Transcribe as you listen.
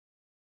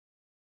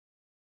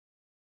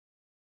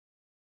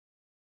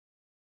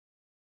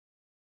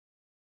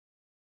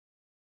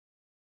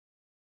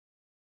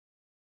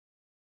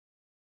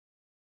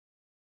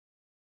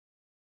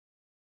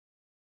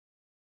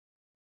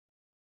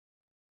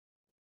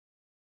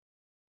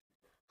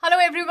Hello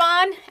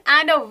everyone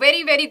and a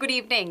very good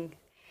evening.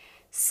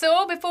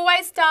 So before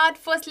I start,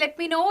 first let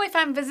me know if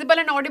I'm visible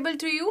and audible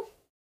to you.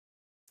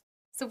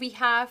 So we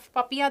have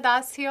Papiya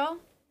Das here.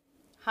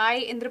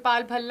 Hi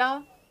Indrapal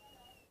Bhalla.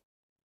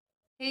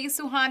 Hey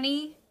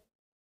Suhani.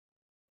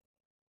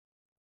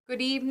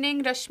 Good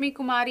evening Rashmi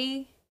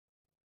Kumari.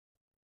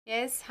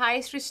 Yes, hi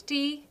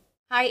Srishti.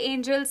 Hi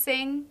Angel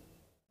Singh.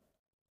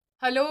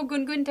 Hello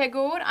Gungun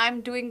Tagore. I'm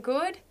doing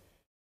good.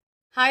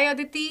 Hi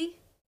Aditi.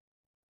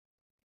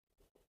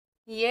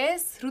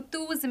 Yes,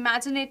 Rutu's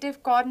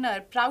Imaginative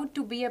Corner. Proud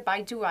to be a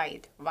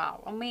BYJU'S.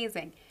 Wow,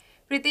 amazing.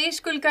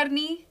 Pritesh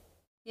Kulkarni.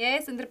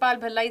 Yes,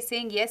 Indrapal Bhalla is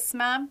saying yes,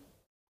 ma'am.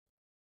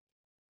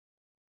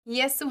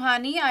 Yes,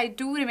 Suhani, I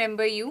do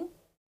remember you.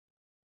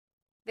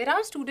 There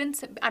are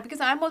students,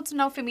 because I'm also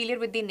now familiar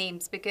with the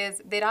names,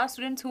 because there are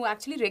students who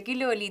actually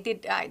regularly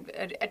did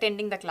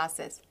attending the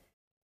classes.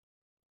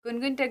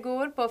 Gungun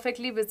Tagore,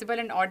 perfectly visible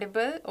and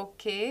audible.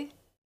 Okay.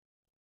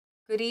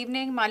 Good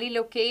evening, Mali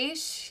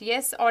Lokesh.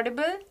 Yes,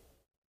 audible.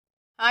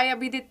 Hi,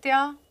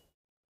 Abhiditya.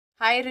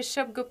 Hi,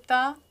 Rishabh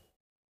Gupta.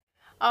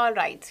 All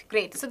right,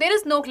 great. So there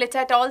is no glitch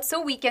at all,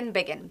 so we can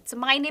begin. So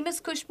my name is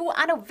Khushbu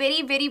and a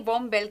very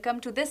warm welcome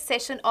to this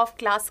session of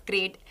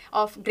grade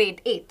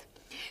 8th.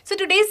 So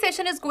today's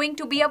session is going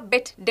to be a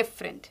bit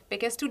different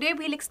because today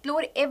we'll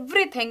explore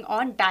everything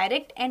on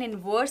direct and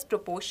inverse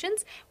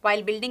proportions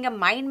while building a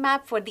mind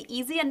map for the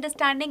easy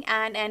understanding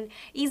and an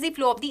easy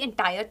flow of the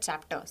entire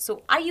chapter.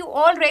 So are you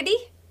all ready?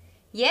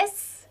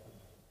 Yes?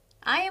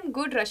 I am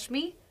good,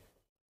 Rashmi.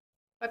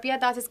 Papiya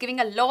Das is giving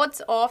a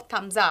lots of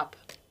thumbs up.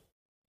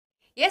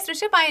 Yes,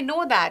 Rishabh, I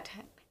know that.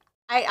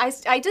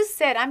 I just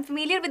said I'm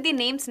familiar with the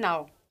names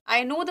now.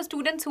 I know the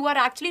students who are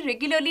actually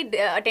regularly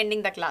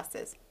attending the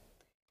classes.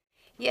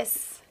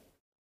 Yes.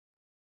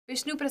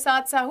 Vishnu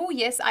Prasad Sahu,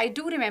 yes, I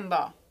do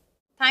remember.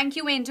 Thank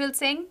you, Angel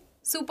Singh.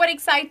 Super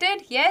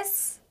excited?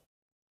 Yes?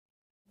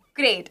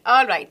 Great.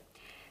 All right.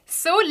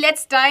 So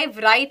let's dive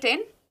right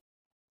in.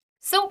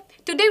 So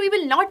today we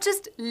will not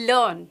just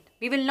learn,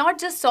 we will not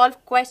just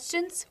solve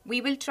questions, we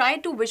will try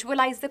to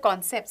visualize the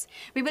concepts.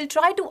 We will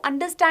try to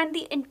understand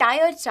the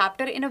entire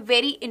chapter in a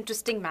very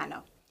interesting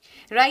manner,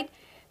 right?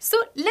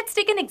 So let's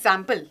take an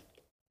example.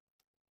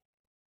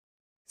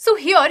 So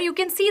here you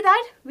can see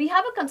that we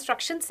have a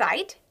construction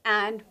site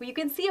and you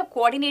can see a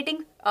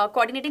coordinating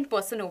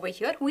person over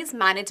here who is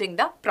managing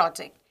the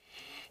project.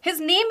 His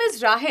name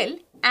is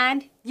Rahil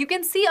and you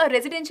can see a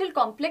residential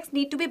complex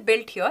need to be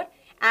built here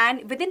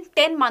and within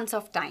 10 months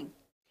of time.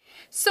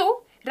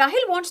 So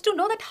Rahil wants to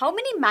know that how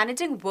many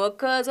managing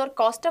workers or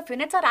cost of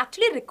units are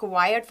actually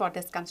required for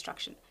this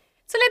construction.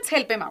 So let's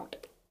help him out.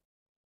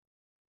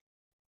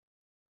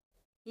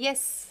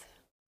 Yes.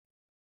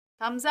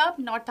 Thumbs up,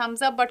 not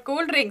thumbs up, but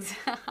cold drinks.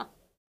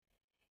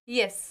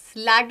 Yes.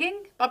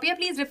 Lagging. Papiya,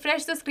 please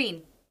refresh the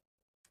screen.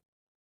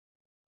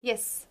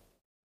 Yes.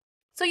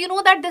 So you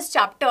know that this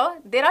chapter,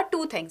 there are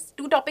two things.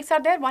 Two topics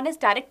are there. One is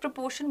direct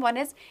proportion, one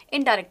is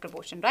indirect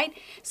proportion, right?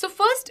 So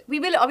first, we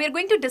are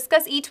going to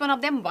discuss each one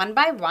of them one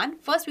by one.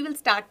 First, we will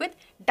start with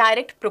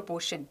direct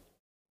proportion.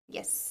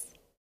 Yes.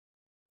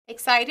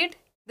 Excited?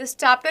 This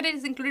chapter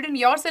is included in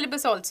your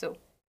syllabus also.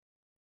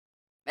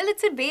 Well,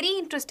 it's a very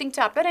interesting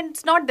chapter and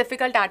it's not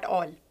difficult at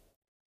all.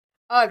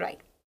 All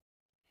right.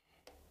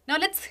 Now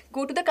let's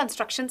go to the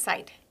construction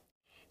side.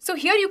 So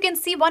here you can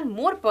see one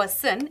more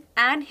person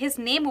and his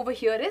name over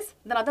here is,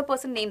 the other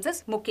person names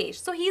is Mukesh.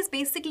 So he is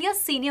basically a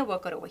senior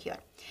worker over here.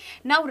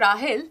 Now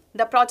Rahil,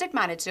 the project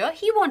manager,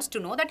 he wants to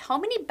know that how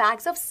many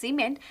bags of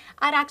cement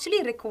are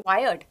actually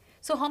required.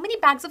 So how many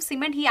bags of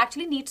cement he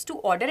actually needs to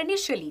order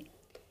initially.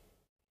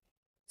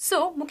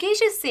 So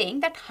Mukesh is saying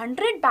that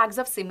 100 bags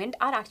of cement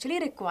are actually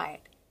required.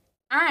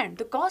 And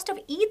the cost of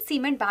each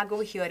cement bag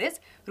over here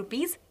is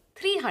rupees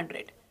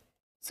 300.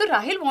 So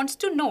Rahil wants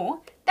to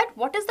know that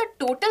what is the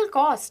total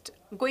cost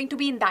going to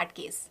be in that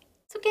case.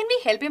 So can we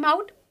help him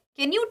out?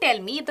 Can you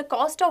tell me if the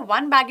cost of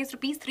one bag is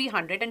rupees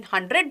 300 and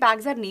 100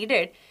 bags are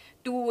needed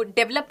to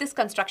develop this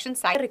construction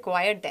site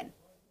required then?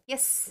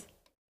 Yes.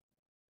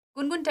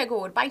 Gungun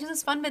Tagore, BYJU'S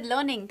is fun with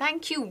learning.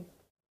 Thank you.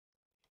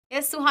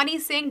 Yes, Suhani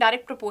is saying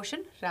direct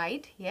proportion.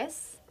 Right,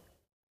 yes.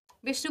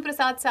 Vishnu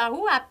Prasad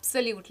Sahu,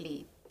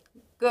 absolutely.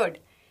 Good.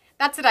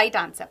 That's the right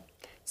answer.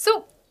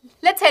 So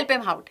let's help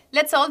him out.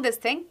 Let's solve this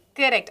thing.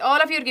 Correct. All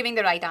of you are giving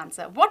the right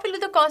answer. What will be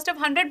the cost of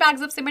 100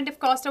 bags of cement if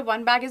cost of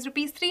one bag is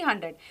rupees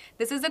 300?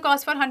 This is the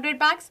cost for 100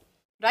 bags,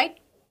 right?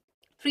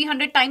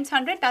 300 times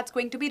 100, that's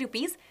going to be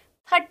rupees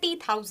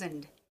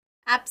 30,000.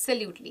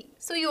 Absolutely.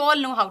 So you all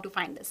know how to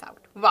find this out.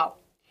 Wow.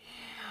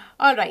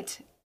 All right.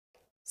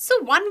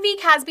 So 1 week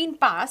has been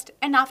passed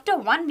and after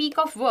 1 week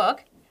of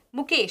work,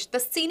 Mukesh, the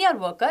senior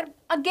worker,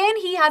 again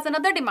he has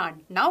another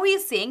demand. Now he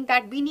is saying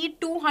that we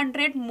need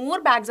 200 more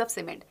bags of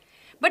cement.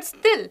 But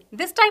still,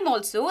 this time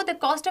also, the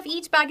cost of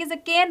each bag is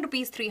again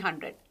rupees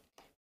 300.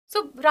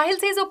 So Rahil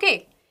says,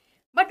 okay,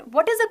 but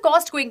what is the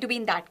cost going to be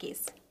in that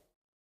case?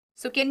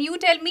 So can you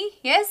tell me?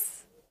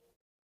 Yes?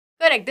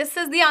 Correct. This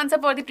is the answer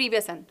for the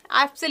previous one.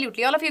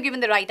 Absolutely. All of you have given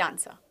the right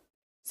answer.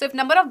 So if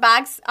number of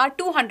bags are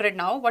 200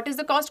 now, what is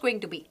the cost going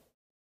to be?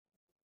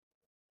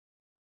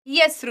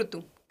 Yes,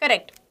 Rutu,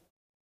 correct.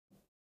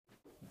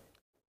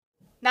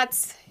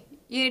 That's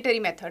unitary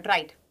method,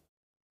 right?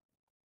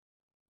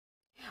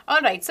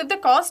 All right, so the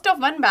cost of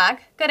one bag,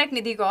 correct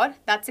Nidhi Gaur,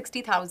 that's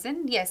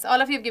 60,000. Yes,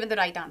 all of you have given the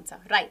right answer,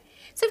 right?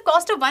 So if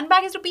cost of one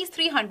bag is rupees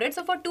 300,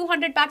 so for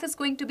 200 bags it's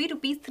going to be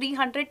rupees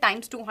 300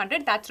 times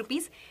 200, that's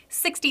rupees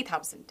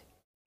 60,000,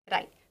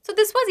 right? So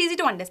this was easy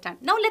to understand.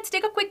 Now let's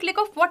take a quick look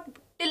of what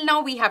till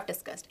now we have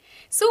discussed.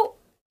 So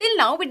till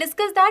now we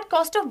discussed that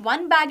cost of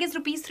one bag is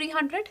rupees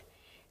 300,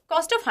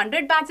 cost of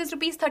 100 bags is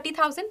rupees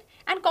 30,000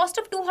 and cost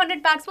of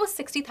 200 bags was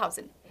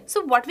 60,000.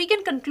 So what we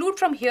can conclude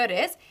from here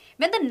is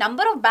when the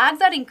number of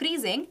bags are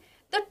increasing,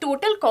 the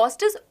total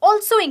cost is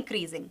also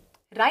increasing,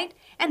 right?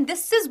 And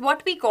this is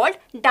what we call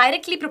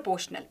directly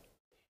proportional.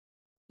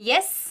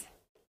 Yes.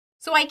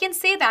 So I can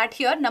say that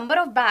here number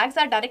of bags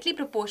are directly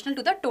proportional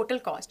to the total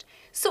cost.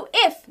 So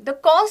if the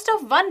cost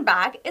of one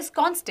bag is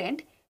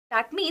constant,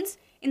 that means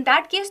in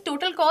that case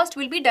total cost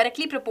will be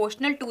directly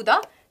proportional to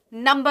the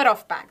number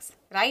of bags,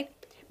 right?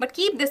 But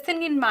keep this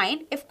thing in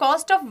mind, if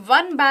cost of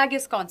one bag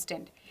is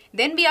constant,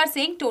 then we are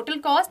saying total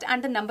cost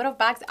and the number of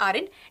bags are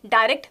in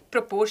direct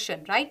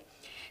proportion, right?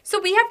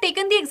 So we have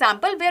taken the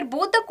example where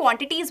both the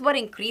quantities were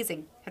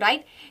increasing,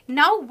 right?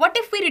 Now what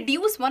if we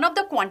reduce one of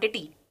the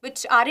quantity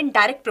which are in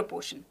direct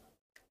proportion?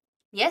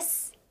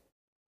 Yes?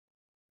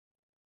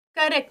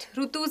 Correct.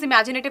 Rutu's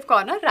imaginative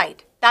corner,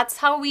 right. That's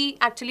how we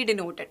actually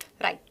denote it,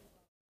 right?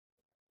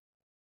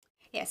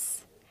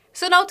 Yes.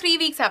 So now 3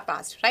 weeks have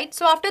passed, right?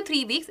 So after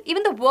 3 weeks,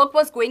 even the work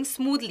was going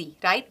smoothly,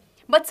 right?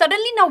 But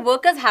suddenly now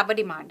workers have a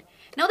demand.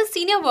 Now the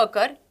senior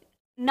worker,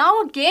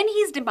 now again he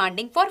is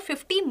demanding for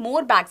 50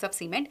 more bags of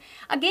cement.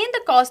 Again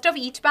the cost of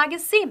each bag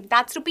is same.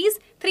 That's rupees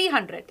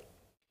 300.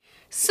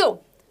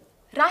 So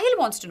Rahil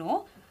wants to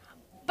know,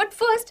 but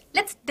first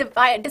let's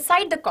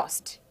decide the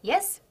cost.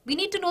 Yes, we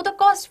need to know the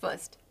cost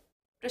first.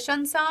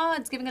 Prashansa,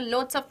 it's giving a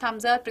loads of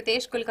thumbs up.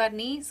 Pritesh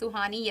Kulkarni,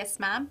 Suhani, yes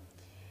ma'am.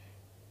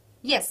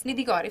 Yes,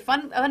 Nidhi Gaur, if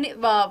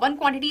one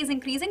quantity is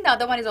increasing, the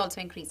other one is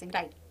also increasing,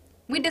 right?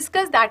 We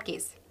discussed that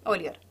case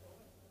earlier.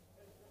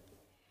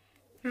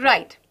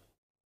 Right.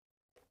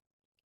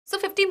 So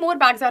 50 more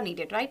bags are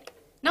needed, right?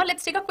 Now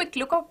let's take a quick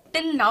look of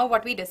till now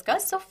what we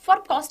discussed. So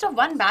for cost of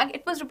one bag,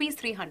 it was rupees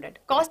 300.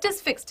 Cost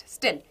is fixed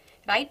still,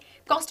 right?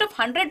 Cost of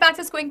 100 bags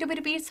is going to be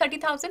rupees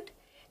 30,000.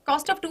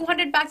 Cost of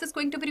 200 bags is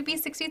going to be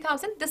rupees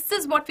 60,000. This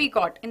is what we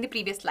got in the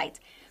previous slides.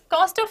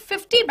 Cost of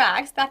 50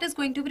 bags, that is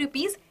going to be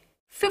rupees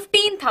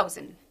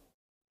 15,000.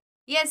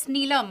 Yes,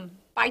 Neelam,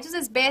 BYJU'S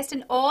is best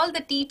in all the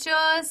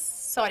teachers.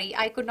 Sorry,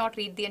 I could not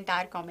read the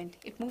entire comment.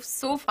 It moves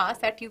so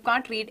fast that you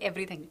can't read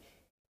everything.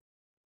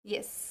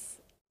 Yes.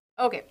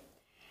 Okay.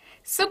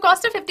 So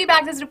cost of 50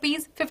 bags is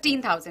rupees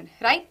 15,000,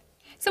 right?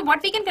 So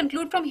what we can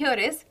conclude from here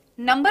is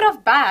number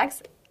of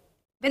bags,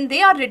 when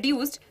they are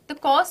reduced, the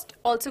cost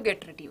also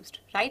get reduced,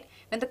 right?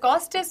 When the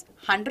cost is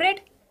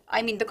 100,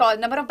 the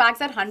number of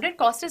bags are 100,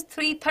 cost is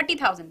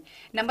 30,000.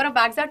 Number of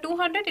bags are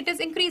 200, it is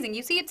increasing.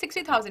 You see it's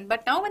 60,000.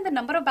 But now when the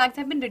number of bags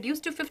have been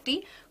reduced to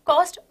 50,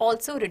 cost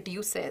also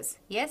reduces.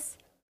 Yes?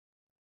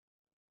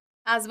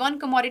 As one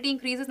commodity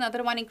increases,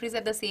 another one increases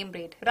at the same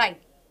rate.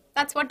 Right.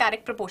 That's what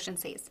direct proportion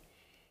says.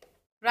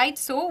 Right.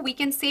 So we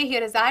can say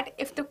here is that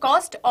if the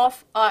cost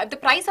of, if the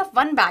price of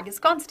one bag is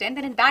constant,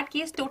 then in that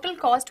case, total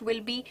cost will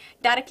be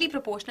directly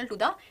proportional to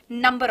the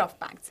number of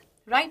bags.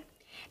 Right.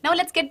 Now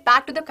let's get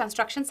back to the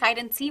construction side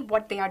and see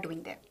what they are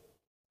doing there.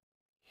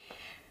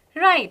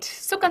 Right,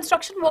 so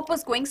construction work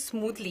was going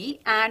smoothly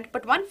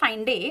but one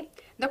fine day,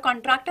 the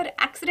contractor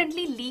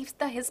accidentally leaves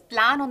his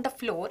plan on the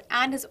floor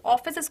and his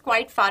office is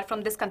quite far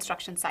from this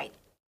construction site.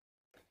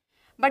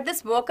 But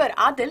this worker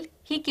Adil,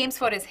 he came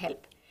for his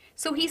help.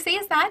 So he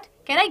says that,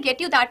 can I get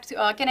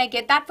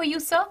that for you,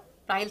 sir?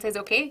 Rahil says,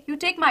 okay, you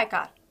take my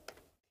car.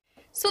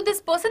 So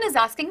this person is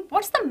asking,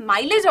 what's the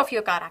mileage of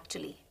your car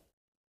actually?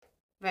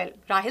 Well,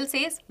 Rahil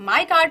says,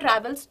 my car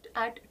travels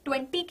at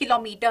 20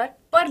 km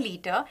per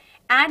liter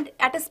and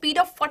at a speed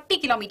of 40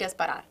 km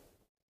per hour.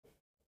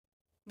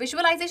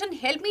 Visualization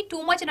helped me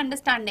too much in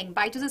understanding.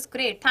 BYJU'S is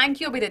great. Thank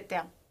you,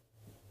 Abhiditya.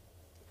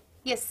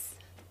 Yes.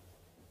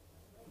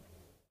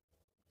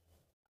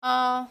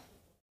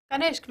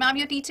 Kanishk, ma'am,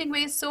 your teaching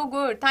way is so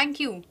good.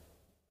 Thank you.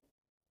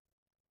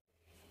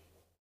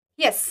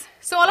 Yes.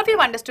 So all of you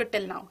have understood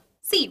till now.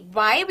 See,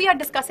 why we are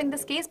discussing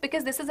this case?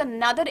 Because this is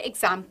another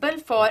example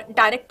for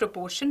direct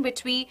proportion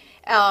which we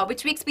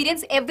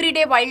experience every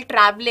day while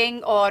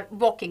traveling or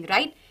walking,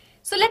 right?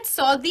 So let's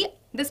solve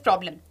this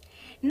problem.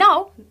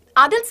 Now,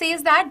 Adil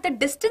says that the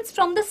distance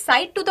from the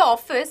site to the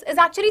office is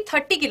actually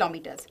 30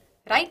 kilometers,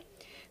 right?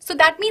 So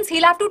that means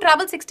he'll have to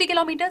travel 60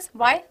 kilometers.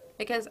 Why?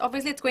 Because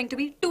obviously it's going to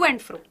be to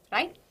and fro,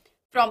 right?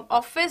 From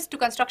office to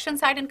construction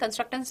site and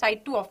construction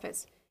site to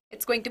office.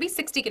 It's going to be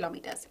 60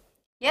 kilometers.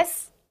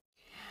 Yes?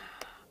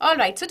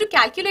 Alright, so to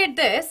calculate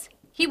this,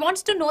 he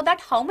wants to know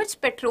that how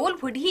much petrol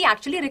would he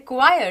actually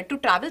require to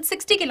travel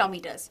 60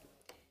 kilometers.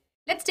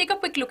 Let's take a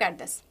quick look at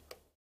this.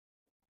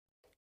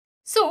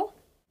 So,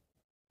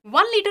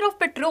 1 liter of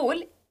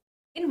petrol,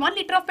 in 1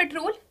 liter of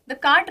petrol, the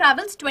car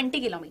travels 20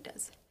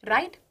 kilometers,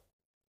 right?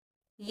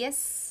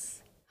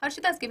 Yes.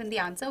 Harshita has given the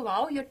answer.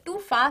 Wow, you're too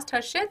fast,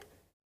 Harshit.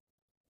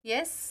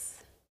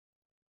 Yes.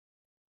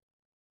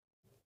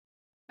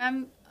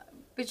 Ma'am,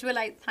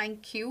 visualize.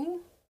 Thank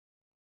you.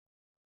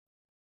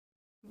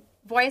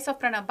 Voice of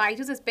Pranav.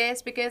 BYJU'S is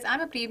best because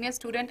I'm a previous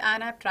student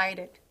and I've tried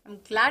it. I'm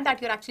glad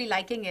that you're actually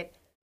liking it.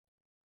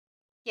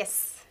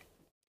 Yes.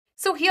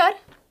 So here,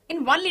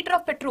 in 1 liter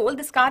of petrol,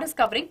 this car is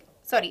covering,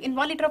 in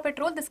 1 liter of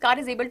petrol, this car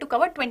is able to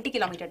cover 20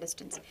 kilometer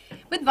distance.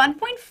 With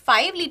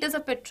 1.5 liters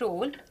of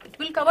petrol, it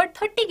will cover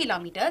 30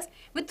 kilometers.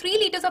 With 3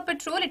 liters of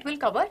petrol, it will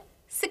cover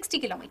 60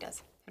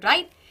 kilometers,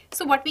 right?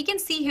 So what we can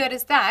see here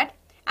is that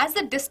as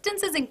the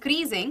distance is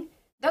increasing,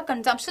 the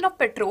consumption of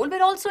petrol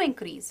will also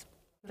increase,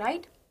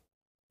 right?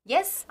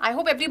 Yes, I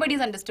hope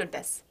everybody's understood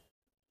this.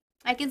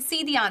 I can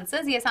see the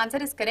answers. Yes,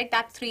 answer is correct.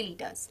 That's 3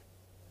 liters.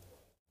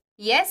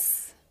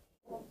 Yes.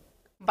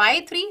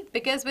 By 3,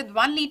 because with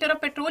 1 liter of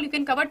petrol, you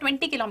can cover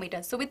 20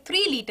 kilometers. So with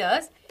 3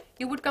 liters,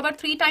 you would cover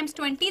 3 times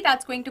 20.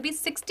 That's going to be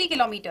 60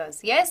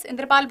 kilometers. Yes,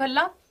 Indrapal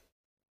Bhalla?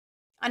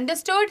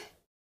 Understood?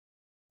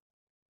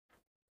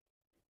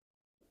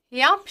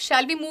 Yeah,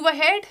 shall we move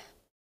ahead?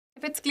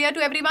 If it's clear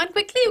to everyone,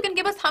 quickly you can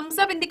give us thumbs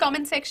up in the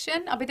comment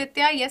section.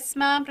 Abhiditya, yes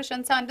ma'am.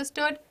 Prashansa,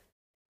 understood.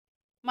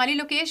 Mali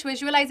Lokesh,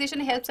 visualization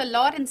helps a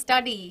lot in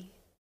study.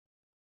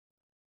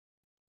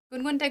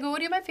 Gungun Tagore,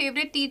 you're my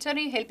favorite teacher and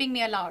you're helping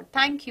me a lot.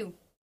 Thank you.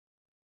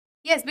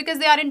 Yes, because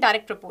they are in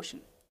direct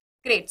proportion.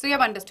 Great, so you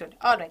have understood.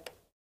 Alright.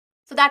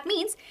 So that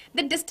means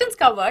the distance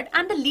covered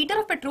and the liter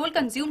of petrol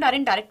consumed are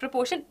in direct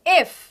proportion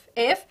if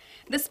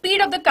the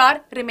speed of the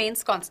car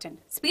remains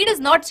constant. Speed is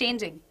not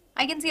changing.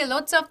 I can see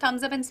lots of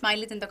thumbs up and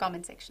smileys in the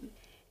comment section.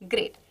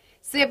 Great.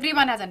 So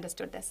everyone has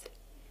understood this.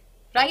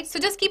 Right? So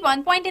just keep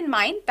one thing in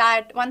mind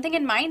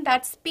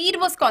that speed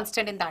was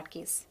constant in that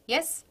case.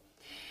 Yes?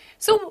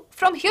 So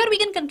from here we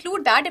can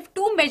conclude that if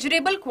two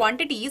measurable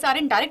quantities are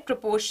in direct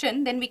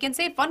proportion, then we can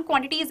say if one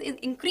quantity is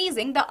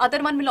increasing, the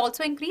other one will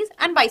also increase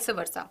and vice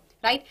versa,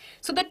 right?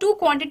 So the two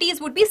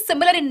quantities would be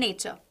similar in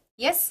nature.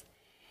 Yes?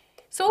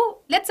 So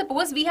let's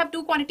suppose we have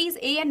two quantities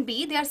A and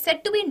B. They are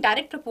said to be in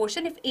direct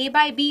proportion if A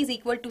by B is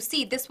equal to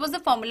C. This was the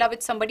formula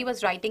which somebody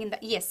was writing in the,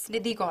 yes,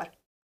 Nidhi Gaur.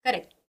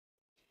 Correct.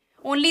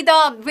 Only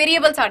the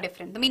variables are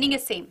different. The meaning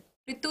is same.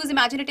 Ritu's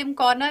Imaginative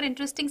Corner,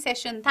 interesting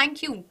session.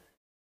 Thank you.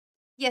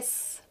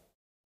 Yes.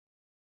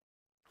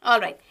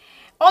 Alright.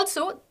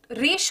 Also,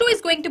 ratio is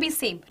going to be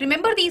same.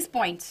 Remember these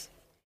points.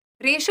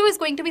 Ratio is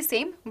going to be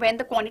same when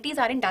the quantities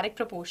are in direct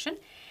proportion.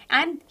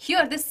 And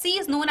here this C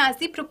is known as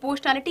the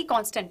proportionality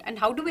constant. And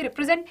how do we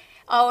represent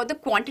the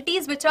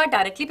quantities which are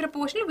directly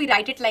proportional? We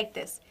write it like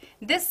this.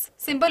 This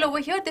symbol over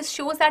here, this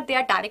shows that they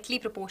are directly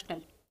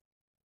proportional.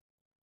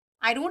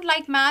 I don't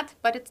like math,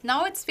 but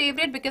it's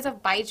favorite because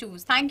of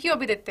BYJU'S. Thank you,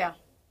 Abhiditya.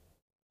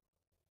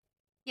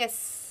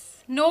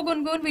 Yes. No,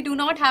 Gungun, we do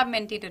not have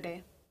Menti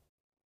today.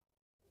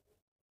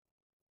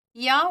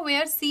 Yeah,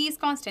 where C is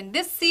constant.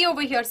 This C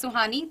over here,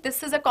 Suhani,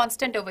 this is a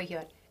constant over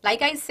here.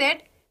 Like I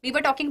said, we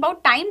were talking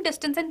about time,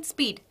 distance and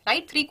speed,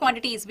 right? Three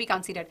quantities we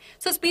considered.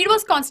 So speed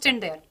was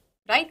constant there,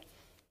 right?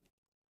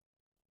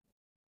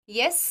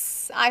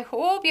 Yes, I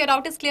hope your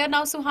doubt is clear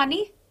now,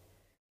 Suhani.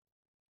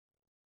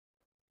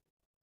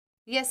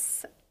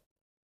 Yes.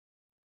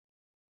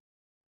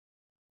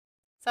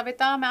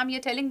 Savita, ma'am,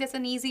 you're telling this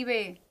an easy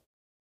way.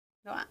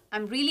 No,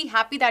 I'm really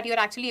happy that you're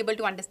actually able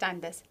to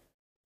understand this.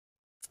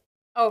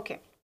 Okay.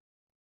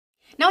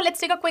 Now let's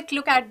take a quick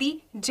look at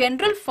the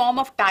general form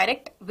of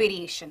direct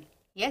variation.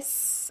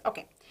 Yes.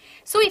 Okay.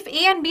 So if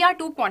A and B are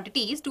two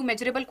quantities, two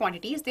measurable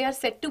quantities, they are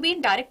said to be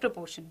in direct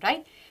proportion,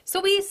 right?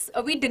 So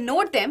we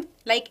denote them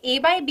like A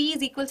by B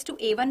is equals to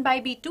A1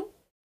 by B2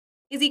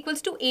 is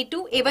equals to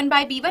A2, A1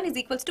 by B1 is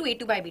equals to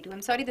A2 by B2.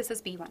 I'm sorry, this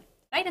is B1,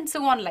 right? And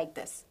so on like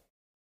this.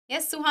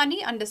 Yes,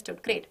 Suhani,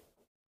 understood. Great.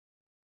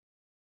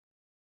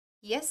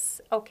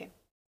 Yes, okay.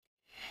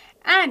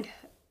 And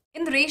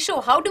in the ratio,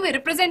 how do we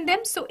represent them?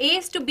 So A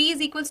is to B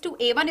is equals to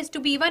A1 is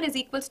to B1 is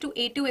equals to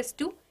A2 is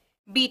to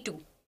B2.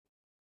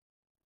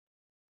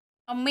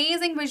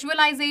 Amazing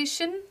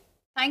visualization.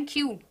 Thank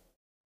you.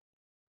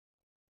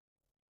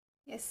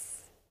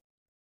 Yes.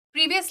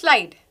 Previous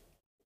slide.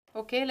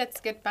 Okay, let's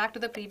get back to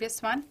the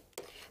previous one.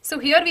 So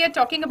here we are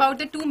talking about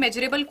the two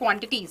measurable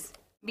quantities.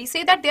 We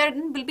say that there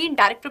will be in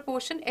direct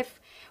proportion if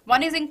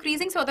one is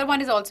increasing, so other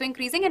one is also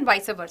increasing and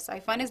vice versa.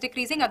 If one is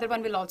decreasing, other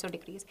one will also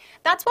decrease.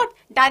 That's what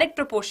direct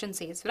proportion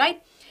says,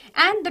 right?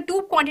 And the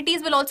two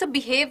quantities will also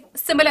behave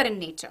similar in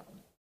nature.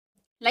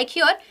 Like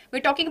here,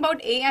 we're talking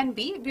about A and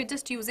B. We're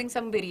just using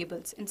some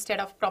variables instead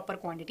of proper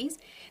quantities.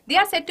 They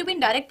are said to be in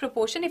direct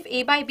proportion if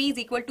A by B is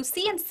equal to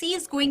C, and C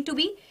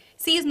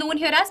is known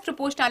here as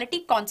proportionality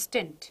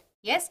constant.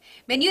 Yes,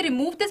 when you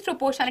remove this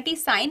proportionality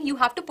sign, you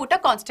have to put a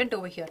constant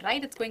over here,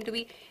 right? It's going to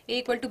be A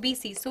equal to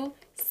BC. So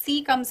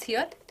C comes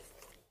here,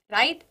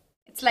 right?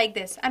 It's like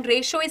this. And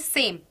ratio is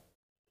same.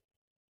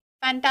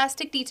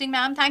 Fantastic teaching,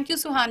 ma'am. Thank you,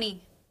 Suhani.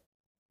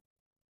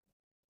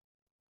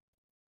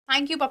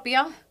 Thank you,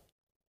 Papia.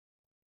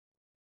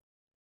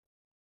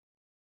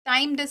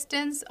 Time,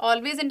 distance,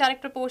 always in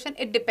direct proportion.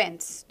 It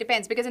depends.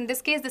 Depends, because in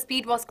this case, the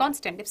speed was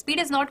constant. If speed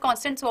is not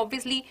constant, so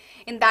obviously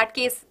in that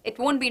case, it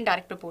won't be in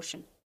direct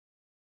proportion.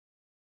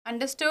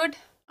 Understood?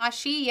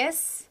 Ashi,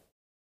 yes?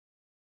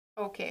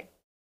 Okay.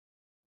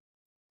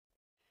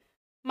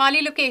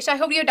 Mali, Lokesh, I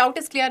hope your doubt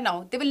is clear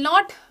now. They will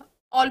not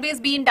always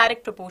be in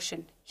direct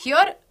proportion.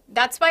 Here,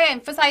 that's why I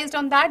emphasized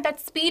on that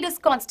speed is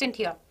constant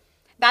here.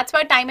 That's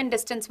why time and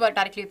distance were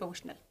directly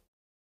proportional.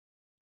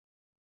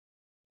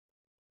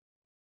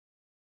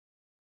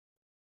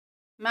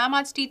 Ma'am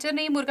आज teacher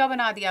ने ही मुर्गा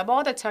बना दिया,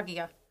 बहुत अच्छा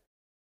किया.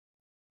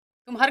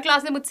 तुम हर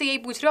class में मुझसे यही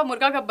पूछ रहे हो,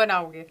 मुर्गा कब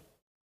बनाओगे?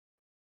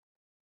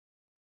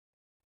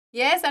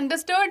 Yes,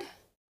 understood?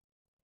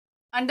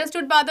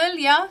 Understood, Badal?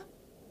 Yeah?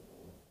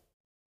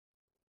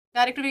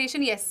 Direct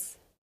relation, yes.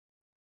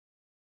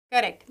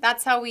 Correct.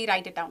 That's how we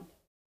write it down.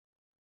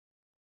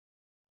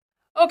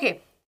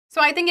 Okay. So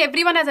I think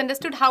everyone has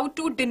understood how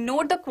to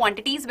denote the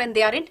quantities when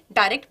they are in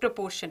direct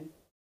proportion.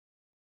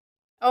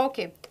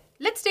 Okay.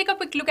 Let's take a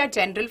quick look at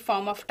general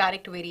form of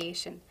direct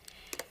variation.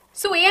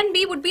 So A and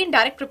B would be in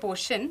direct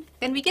proportion.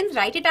 Then we can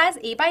write it as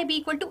A by B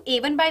equal to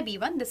A1 by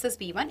B1. This is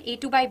B1,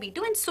 A2 by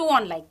B2 and so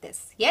on like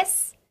this.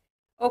 Yes?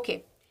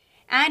 Okay.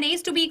 And A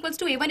is to B equals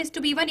to A1 is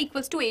to B1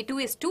 equals to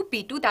A2 is to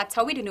B2. That's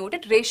how we denote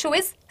it. Ratio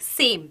is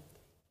same.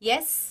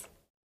 Yes?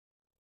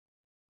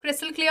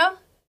 Crystal clear?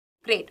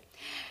 Great.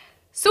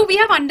 So we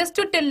have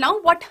understood till now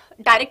what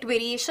direct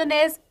variation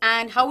is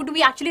and how do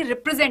we actually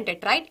represent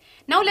it, right?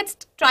 Now let's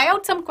try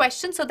out some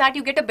questions so that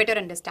you get a better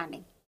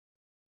understanding.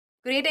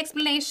 Great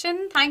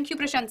explanation. Thank you,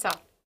 Prashansa.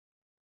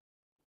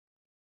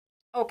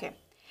 Okay.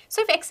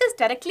 So if X is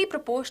directly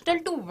proportional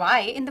to Y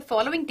in the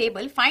following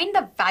table, find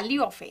the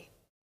value of A.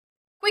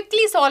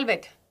 Quickly solve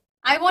it.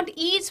 I want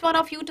each one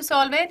of you to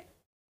solve it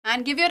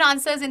and give your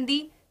answers in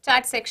the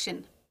chat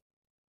section.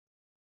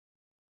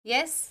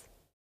 Yes?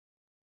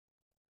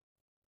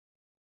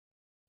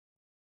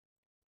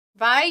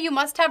 Why? You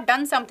must have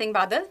done something,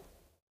 Badal.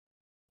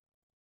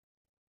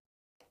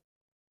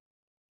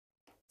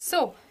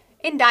 So,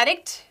 in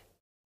direct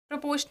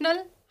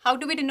proportional, how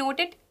do we denote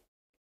it?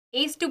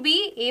 A is to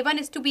B, A1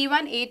 is to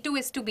B1, A2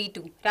 is to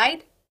B2,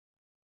 right?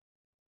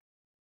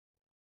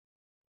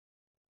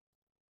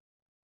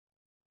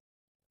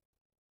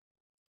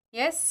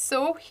 Yes,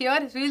 so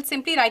here we will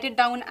simply write it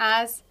down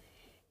as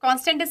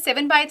constant is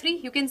 7 by 3.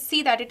 You can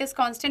see that it is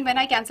constant. When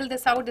I cancel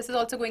this out, this is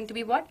also going to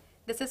be what?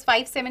 This is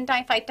 5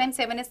 times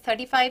 7 is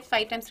 35,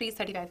 5 times 3 is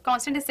 35.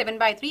 Constant is 7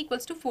 by 3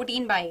 equals to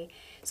 14 by A.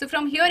 So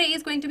from here A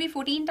is going to be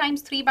 14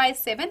 times 3 by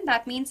 7.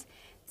 That means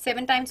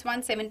 7 times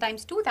 1, 7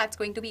 times 2. That's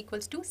going to be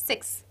equals to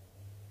 6.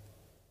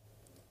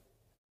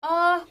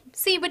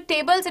 See, with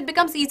tables, it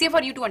becomes easier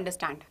for you to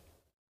understand.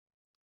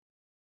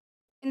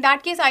 In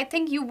that case, I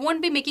think you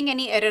won't be making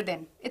any error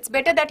then. It's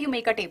better that you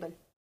make a table.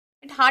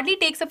 It hardly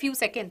takes a few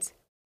seconds.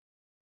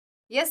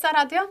 Yes,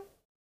 Aradhya?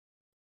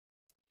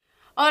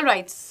 All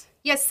right.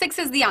 Yes, 6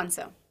 is the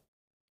answer.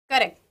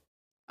 Correct.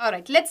 All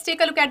right. Let's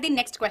take a look at the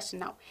next question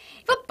now.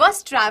 If a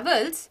bus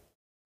travels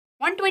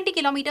 120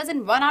 kilometers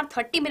in 1 hour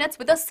 30 minutes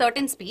with a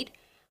certain speed,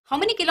 how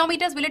many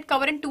kilometers will it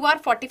cover in 2 hour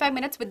 45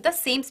 minutes with the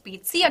same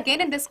speed? See,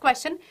 again in this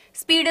question,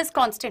 speed is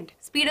constant.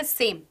 Speed is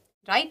same,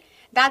 right?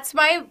 That's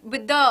why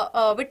with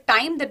the with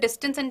time, the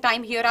distance and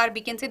time here are,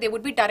 we can say they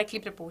would be directly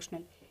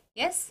proportional.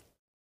 Yes?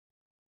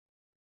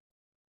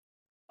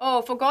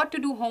 Oh, forgot to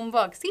do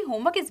homework. See,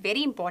 homework is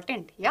very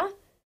important. Yeah?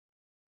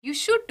 You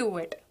should do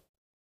it.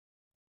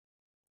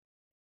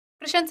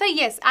 Prashansa,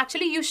 yes,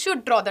 actually you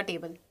should draw the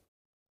table.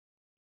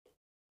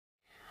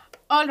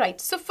 Alright,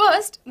 so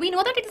first we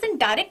know that it is in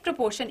direct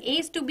proportion. A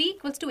is to B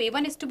equals to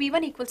A1 is to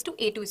B1 equals to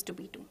A2 is to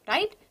B2,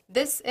 right?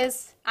 This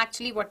is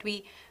actually what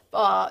we,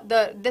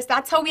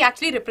 that's how we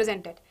actually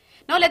represent it.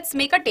 Now let's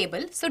make a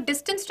table. So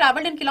distance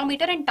traveled in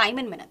kilometer and time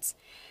in minutes.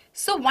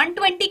 So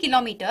 120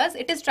 kilometers,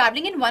 it is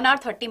traveling in 1 hour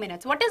 30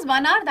 minutes. What is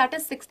 1 hour? That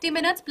is 60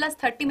 minutes plus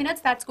 30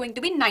 minutes. That's going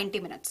to be 90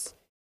 minutes.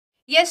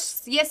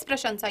 Yes, yes,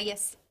 Prashansa,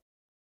 yes.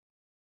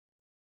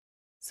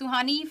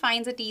 Suhani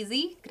finds it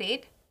easy.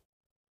 Great.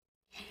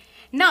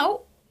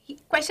 Now,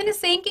 question is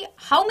saying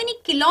how many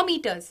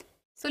kilometers?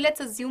 So let's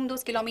assume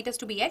those kilometers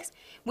to be X.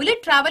 Will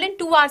it travel in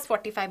 2 hours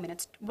 45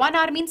 minutes? 1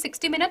 hour means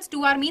 60 minutes.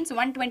 2 hour means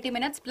 120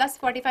 minutes plus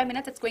 45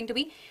 minutes. It's going to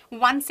be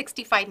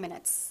 165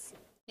 minutes.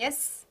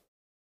 Yes?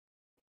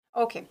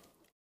 Okay.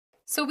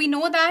 So we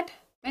know that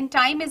when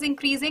time is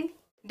increasing,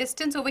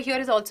 distance over here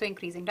is also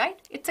increasing, right?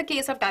 It's a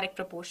case of direct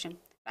proportion,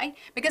 right?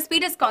 Because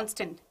speed is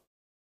constant.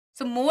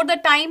 So more the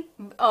time,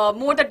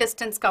 more the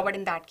distance covered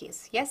in that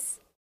case. Yes?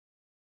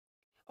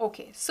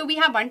 Okay, so we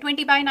have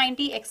 120 by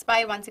 90, X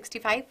by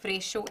 165,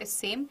 ratio is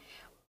same.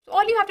 So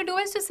all you have to do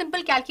is to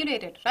simple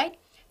calculate it, right?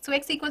 So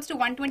X equals to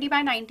 120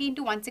 by 90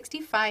 into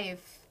 165.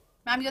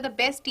 Ma'am, you're the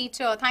best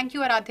teacher. Thank you,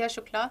 Aradhya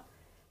Shukla.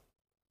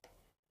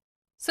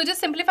 So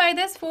just simplify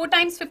this. 4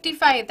 times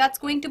 55, that's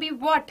going to be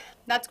what?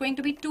 That's going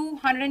to be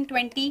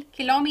 220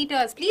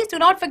 kilometers. Please do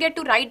not forget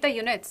to write the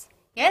units.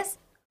 Yes?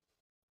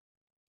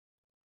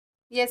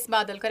 Yes,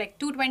 Badal, correct.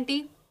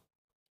 220.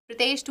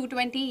 Pritesh,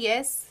 220,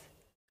 yes.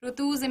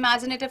 Rutu's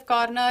imaginative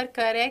corner,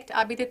 correct.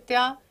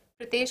 Abhiditya,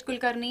 Pritesh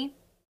Kulkarni.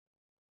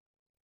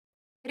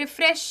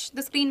 Refresh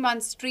the screen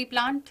once. Tree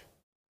plant.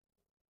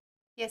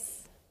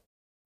 Yes.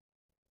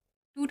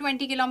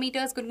 220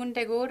 kilometers, Gungun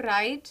Tagore,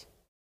 right?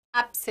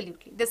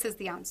 Absolutely. This is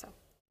the answer.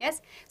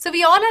 Yes. So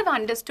we all have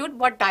understood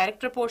what direct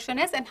proportion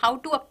is and how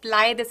to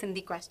apply this in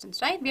the questions,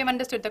 right? We have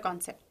understood the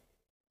concept.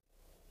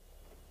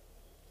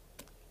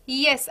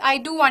 Yes, I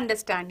do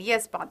understand.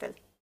 Yes, Badal.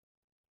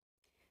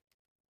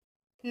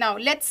 Now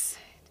let's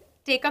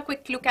take a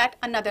quick look at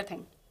another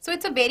thing. So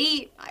it's a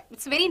very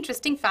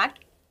interesting fact,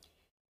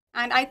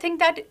 and I think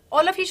that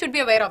all of you should be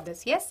aware of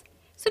this. Yes.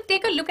 So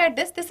take a look at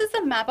this. This is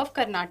the map of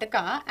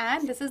Karnataka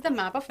and this is the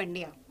map of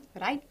India,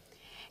 right?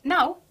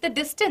 Now the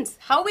distance,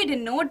 how we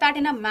denote that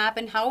in a map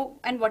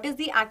and what is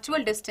the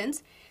actual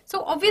distance.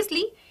 So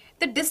obviously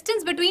the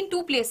distance between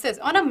two places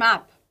on a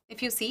map,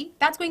 if you see,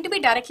 that's going to be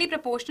directly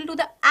proportional to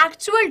the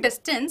actual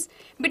distance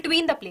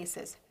between the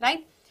places,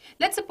 right?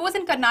 Let's suppose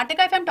in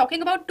Karnataka, if I'm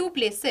talking about two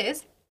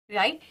places,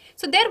 right?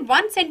 So there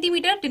 1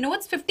 centimeter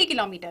denotes 50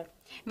 kilometer.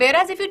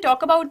 Whereas if you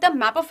talk about the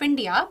map of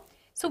India,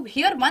 so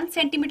here 1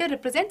 centimeter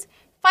represents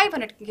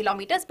 500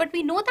 kilometers, but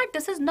we know that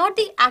this is not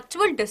the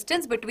actual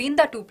distance between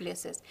the two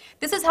places.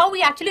 This is how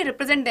we actually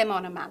represent them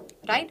on a map,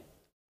 right?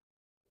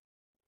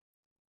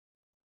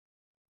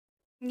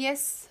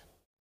 Yes.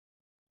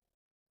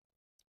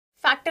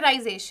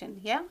 Factorization,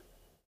 yeah.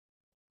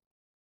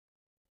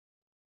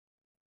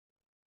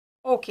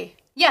 Okay.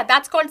 Yeah,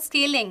 that's called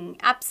scaling.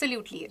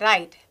 Absolutely,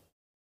 right.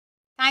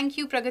 Thank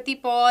you,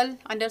 Pragati Paul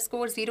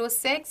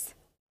 _06.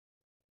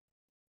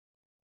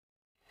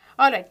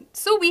 Alright,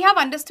 so we have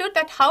understood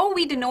that how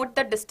we denote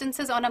the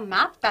distances on a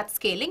map, that's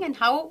scaling, and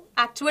how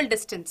actual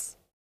distance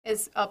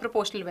is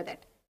proportional with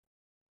it.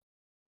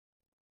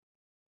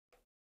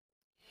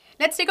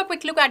 Let's take a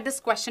quick look at this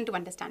question to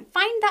understand.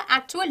 Find the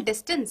actual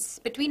distance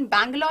between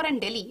Bangalore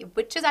and Delhi,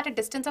 which is at a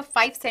distance of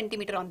 5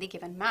 centimeter on the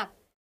given map.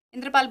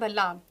 Indrapal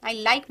Bhalla, I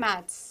like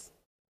maths.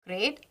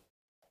 Great.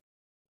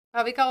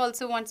 Bhavika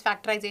also wants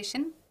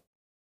factorization.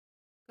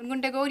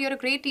 Gungun Tagore, you're a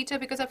great teacher.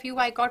 Because of you,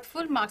 I got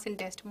full marks in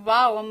test.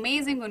 Wow,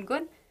 amazing,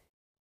 Gungun.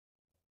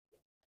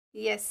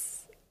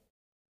 Yes.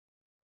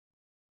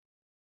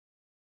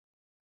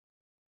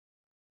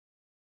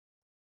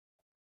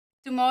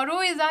 Tomorrow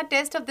is our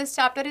test of this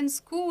chapter in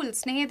school,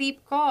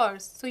 Snehadeep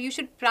course. So you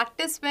should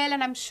practice well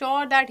and I'm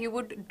sure that you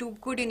would do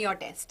good in your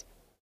test.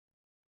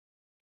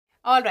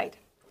 Alright.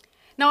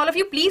 Now all of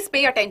you please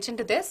pay attention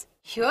to this.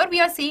 Here we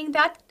are seeing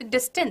that the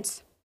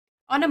distance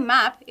on a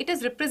map, it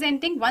is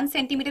representing 1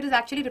 centimeter is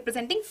actually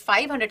representing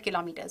 500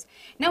 kilometers.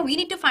 Now we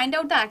need to find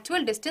out the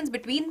actual distance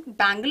between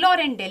Bangalore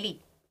and Delhi,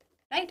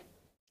 right?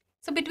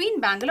 So between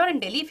Bangalore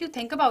and Delhi, if you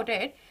think about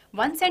it,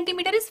 1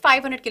 centimeter is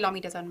 500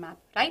 kilometers on map,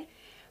 right?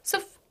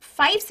 So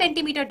 5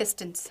 centimeter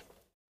distance.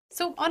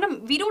 So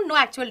we don't know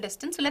actual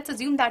distance. So let's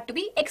assume that to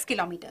be x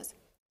kilometers,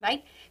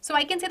 right? So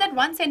I can say that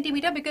 1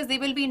 centimeter, because they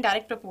will be in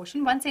direct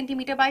proportion, 1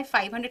 centimeter by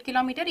 500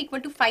 kilometer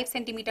equal to 5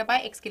 centimeter by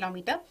x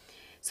kilometer.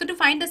 So to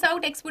find this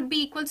out, x would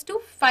be equals to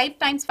 5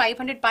 times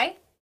 500 by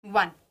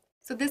 1.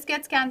 So this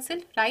gets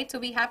cancelled, right? So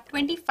we have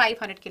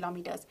 2500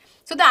 kilometers.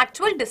 So the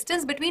actual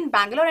distance between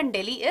Bangalore and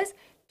Delhi is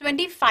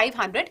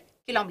 2500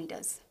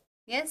 kilometers.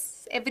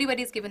 Yes,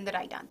 everybody is given the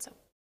right answer.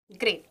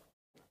 Great.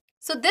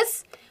 So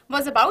this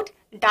was about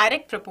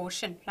direct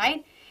proportion,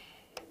 right?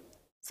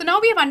 So now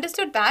we have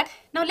understood that.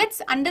 Now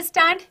let's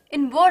understand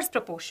inverse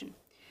proportion.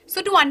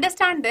 So to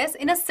understand this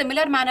in a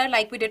similar manner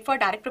like we did for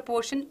direct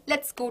proportion,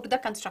 let's go to the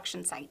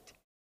construction site.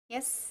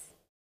 Yes.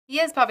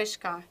 Yes,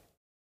 Bhavishka.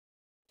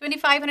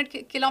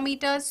 2500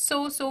 kilometers,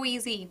 so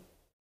easy.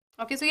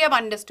 Okay, so you have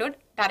understood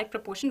direct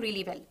proportion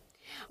really well.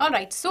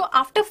 Alright, so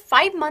after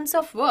 5 months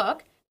of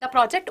work, the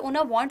project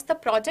owner wants the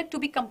project to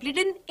be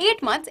completed in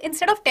 8 months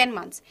instead of 10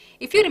 months.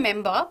 If you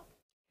remember,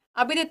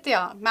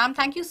 Abhiditya, ma'am,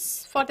 thank you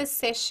for this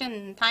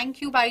session.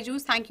 Thank you,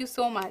 BYJU'S. Thank you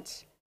so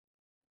much.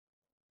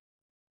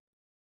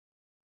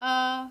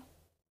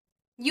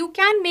 You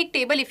can make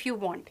table if you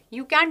want.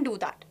 You can do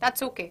that.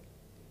 That's okay.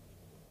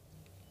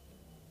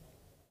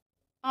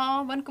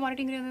 One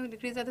commodity ingredient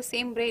decrease at the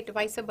same rate,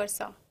 vice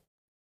versa.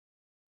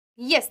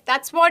 Yes,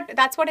 that's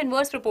what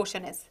inverse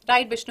proportion is,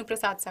 right, Vishnu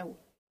Prasad Sahu?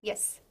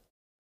 Yes.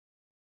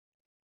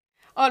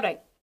 All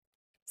right.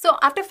 So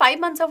after 5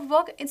 months of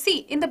work, and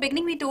see, in the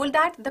beginning we told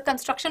that the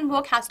construction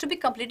work has to be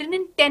completed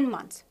in 10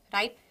 months,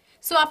 right?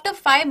 So after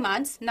 5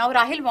 months, now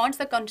Rahil wants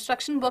the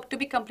construction work to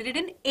be completed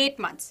in 8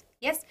 months.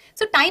 Yes.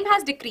 So time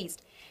has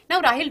decreased.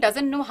 Now Rahil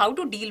doesn't know how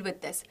to deal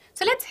with this.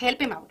 So let's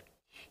help him out.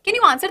 Can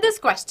you answer this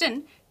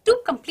question? To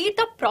complete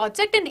the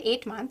project in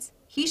 8 months,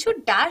 he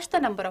should dash the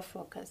number of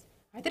workers.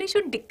 Either he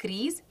should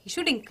decrease, he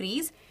should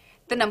increase,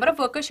 the number of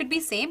workers should be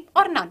same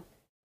or none.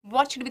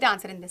 What should be the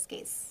answer in this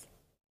case?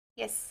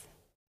 Yes.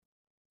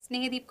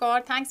 Snehadeep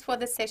Kaur, thanks for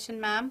this session,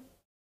 ma'am.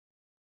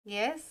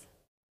 Yes.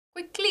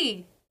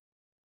 Quickly.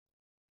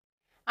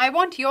 I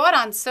want your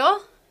answer.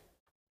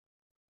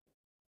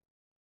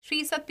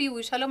 Srisat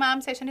Piyush, hello ma'am,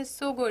 session is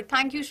so good.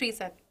 Thank you,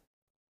 Srisat.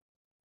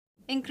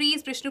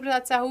 Increase, Vishnu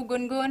Prasad Sahu,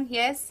 Gungun,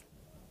 yes.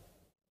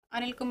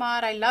 Anil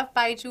Kumar, I love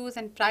BYJU'S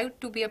and proud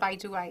to be a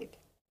BYJU'ite.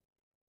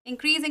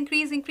 Increase,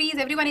 increase, increase.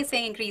 Everyone is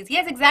saying increase.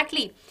 Yes,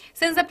 exactly.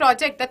 Since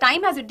the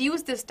time has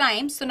reduced this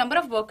time, so number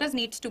of workers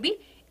needs to be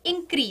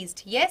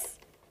increased. Yes.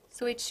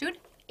 So it should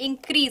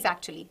increase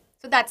actually.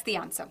 So that's the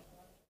answer.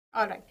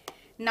 All right.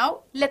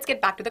 Now let's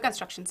get back to the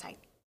construction side.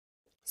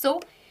 So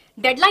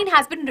deadline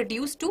has been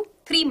reduced to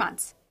 3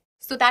 months.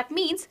 So that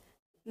means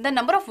the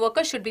number of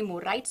workers should be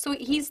more, right? So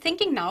he's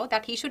thinking now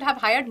that he should have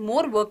hired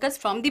more workers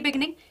from the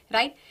beginning,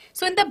 right?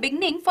 So in the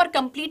beginning, for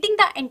completing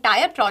the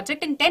entire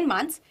project in 10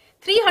 months,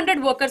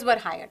 300 workers were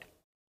hired.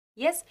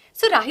 Yes.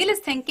 So Rahil is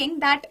thinking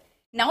that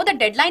now the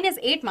deadline is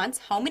 8 months.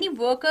 How many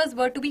workers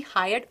were to be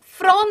hired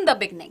from the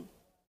beginning?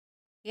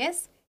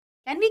 Yes.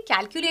 Can we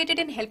calculate it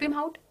and help him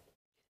out?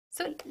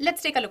 So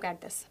let's take a look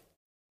at this.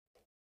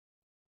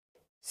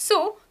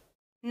 So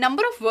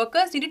number of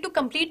workers needed to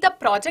complete the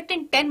project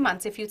in 10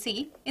 months. If you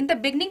see, in the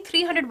beginning,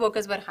 300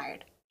 workers were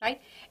hired,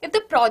 right? If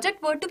the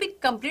project were to be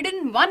completed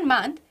in 1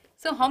 month,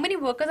 so how many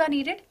workers are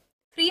needed?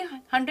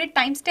 300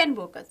 times 10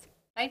 workers,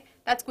 right?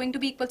 That's going to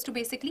be equals to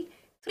basically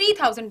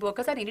 3,000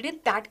 workers are needed in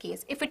that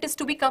case, if it is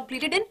to be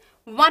completed in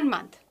 1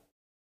 month.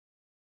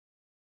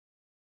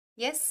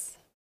 Yes.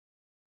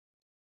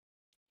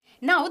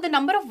 Now the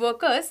number of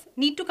workers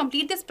need to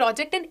complete this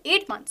project in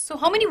 8 months. So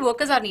how many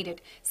workers are needed?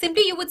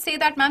 Simply you would say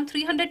that, ma'am,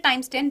 300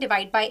 times 10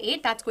 divided by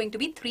 8, that's going to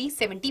be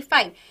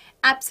 375.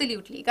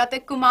 Absolutely.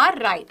 Gatak Kumar,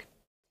 right.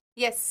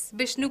 Yes.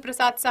 Vishnu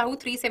Prasad Sahu,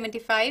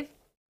 375.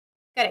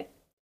 Correct.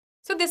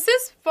 So this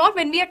is for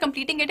when we are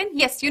completing it in,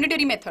 yes,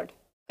 unitary method.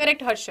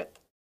 Correct, Harshit.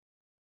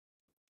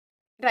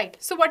 Right.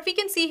 So what we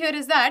can see here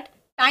is that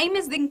time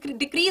is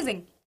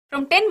decreasing.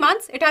 From 10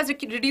 months, it has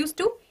reduced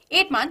to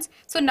 8 months.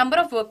 So number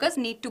of workers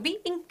need to be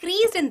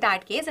increased in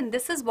that case, and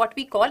this is what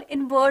we call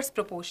inverse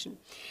proportion.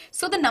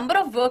 So the number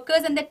of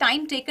workers and the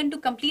time taken to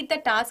complete the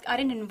task are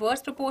in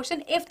inverse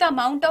proportion if the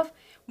amount of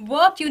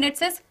work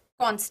units is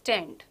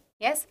constant.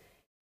 Yes.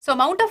 So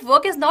amount of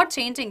work is not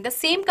changing. The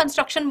same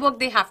construction work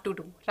they have to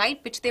do,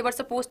 right? Which they were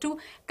supposed to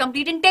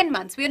complete in 10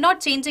 months. We are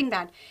not changing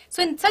that.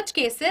 So in such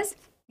cases,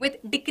 with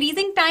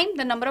decreasing time,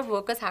 the number of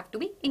workers have to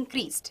be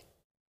increased.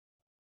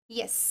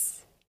 Yes.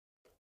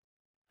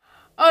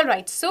 All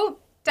right, so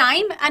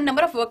time and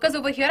number of workers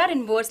over here are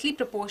inversely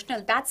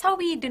proportional. That's how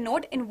we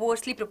denote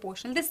inversely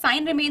proportional. This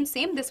sign remains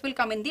same. This will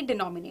come in the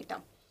denominator.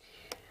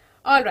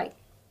 All right.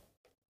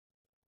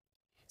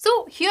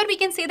 So here we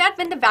can say that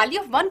when the value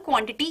of one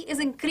quantity is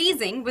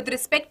increasing with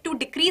respect to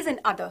decrease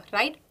in other,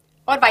 right?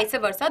 Or vice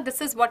versa, this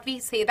is what we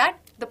say that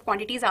the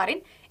quantities are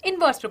in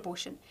inverse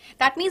proportion.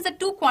 That means the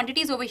two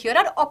quantities over here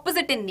are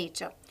opposite in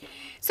nature.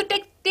 So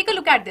take a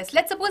look at this.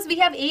 Let's suppose we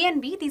have A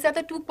and B. These are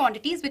the two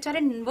quantities which are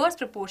in inverse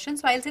proportion.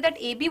 So I'll say that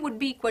AB would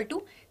be equal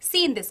to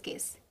C in this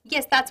case.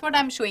 Yes, that's what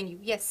I'm showing you.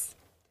 Yes.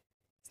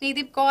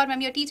 Snehdip Kaur,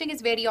 ma'am, your teaching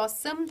is very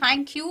awesome.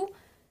 Thank you.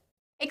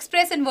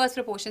 Express inverse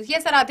proportions.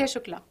 Yes, Aradhya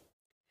Shukla.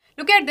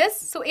 Look at this.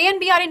 So A and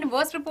B are in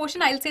inverse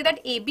proportion. I'll say that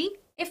AB,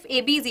 if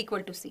AB is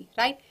equal to C,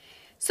 right?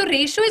 So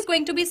ratio is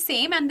going to be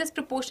same and this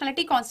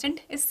proportionality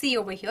constant is C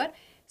over here.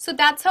 So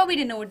that's how we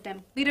denote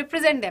them. We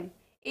represent them.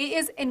 A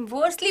is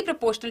inversely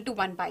proportional to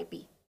 1 by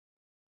B.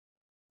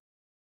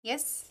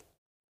 Yes.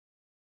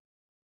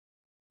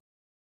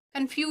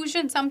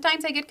 Confusion.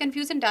 Sometimes I get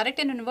confused in direct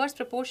and inverse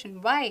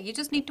proportion. Why? You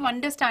just need to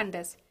understand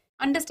this.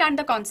 Understand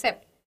the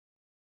concept.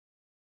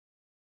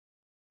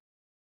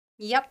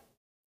 Yep.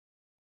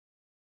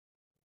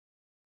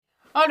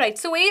 Alright,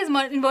 so A is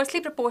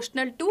inversely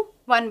proportional to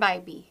 1 by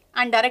B.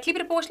 And directly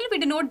proportional, we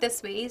denote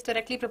this way, A is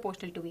directly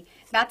proportional to B.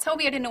 That's how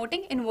we are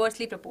denoting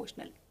inversely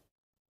proportional.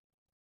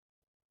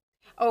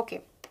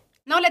 Okay,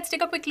 now let's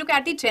take a quick look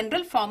at the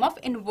general form of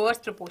inverse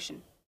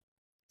proportion.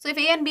 So if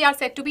A and B are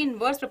said to be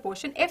inverse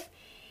proportion, if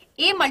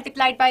A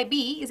multiplied by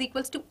B is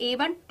equals to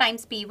A1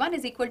 times B1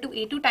 is equal to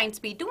A2 times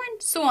B2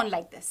 and so on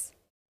like this.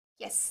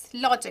 Yes,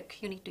 logic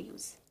you need to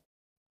use.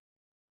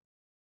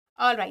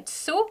 Alright,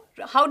 so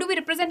how do we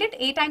represent it?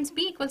 A times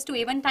B equals to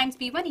A1 times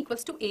B1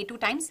 equals to A2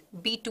 times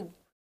B2.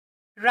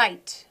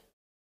 Right.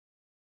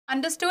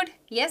 Understood?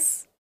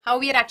 Yes. How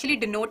we are actually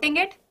denoting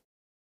it?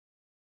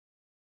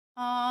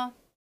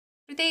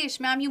 Pritesh,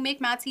 ma'am, you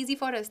make maths easy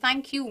for us.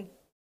 Thank you.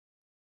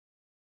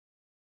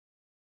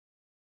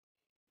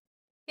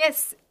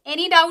 Yes.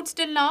 Any doubts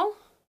till now?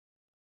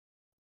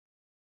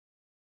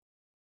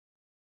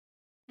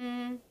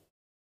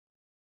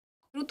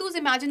 Rutu's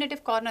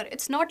imaginative corner.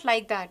 It's not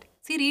like that.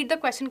 See, read the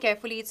question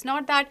carefully. It's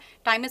not that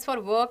time is for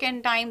work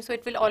and time, so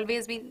it will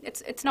always be.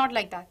 It's not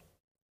like that.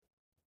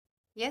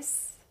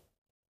 Yes.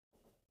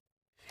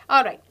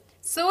 All right.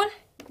 So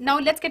now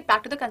let's get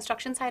back to the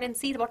construction side and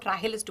see what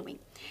Rahil is doing.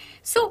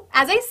 So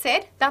as I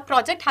said, the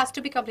project has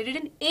to be completed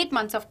in 8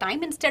 months of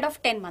time instead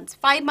of 10 months.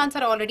 5 months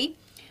are already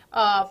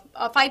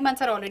 5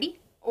 months are already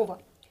over.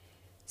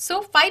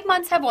 So 5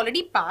 months have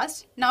already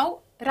passed. Now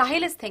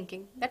Rahil is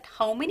thinking that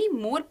how many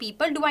more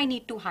people do I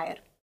need to hire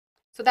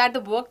so that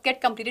the work get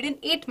completed in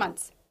 8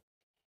 months.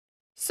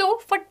 So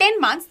for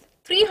 10 months,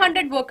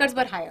 300 workers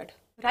were hired,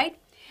 right?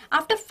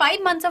 After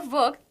 5 months of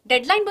work,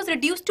 deadline was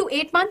reduced to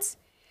 8 months.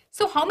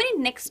 So how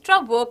many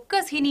extra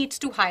workers he needs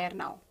to hire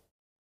now?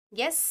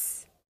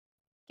 Yes?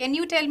 Can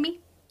you tell me?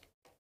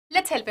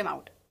 Let's help him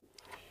out.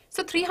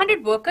 So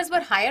 300 workers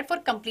were hired for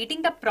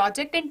completing the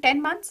project in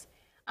 10 months.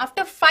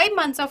 After 5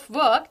 months of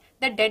work,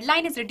 the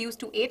deadline is reduced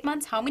to 8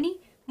 months. How many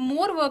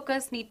more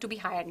workers need to be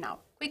hired now?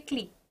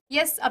 Quickly.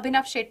 Yes,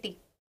 Abhinav Shetty.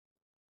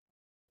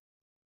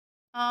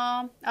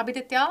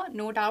 Abhiditya,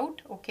 no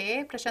doubt.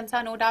 Okay.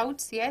 Prashansa, no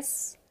doubts.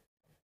 Yes.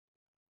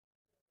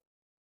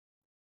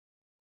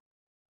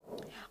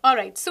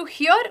 Alright, so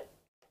here,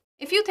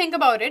 if you think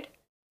about it,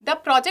 the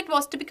project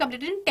was to be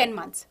completed in 10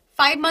 months.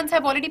 5 months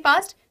have already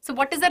passed. So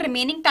what is the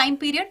remaining time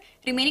period?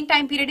 Remaining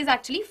time period is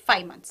actually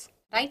 5 months,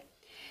 right?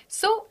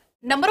 So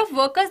number of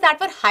workers that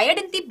were hired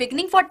in the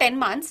beginning for 10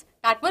 months,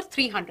 that were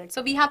 300.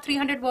 So we have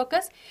 300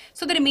 workers.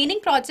 So the remaining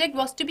project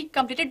was to be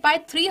completed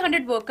by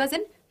 300 workers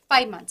in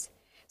 5 months.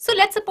 So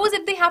let's suppose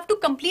if they have to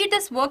complete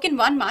this work in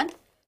 1 month,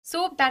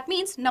 so that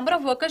means number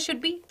of workers should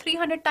be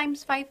 300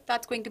 times 5.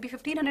 That's going to be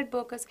 1500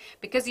 workers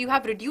because you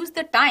have reduced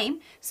the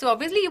time. So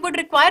obviously you would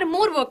require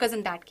more workers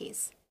in that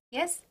case.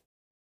 Yes?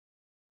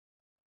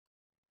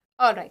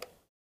 Alright.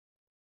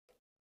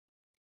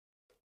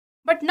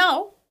 But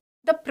now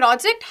the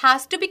project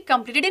has to be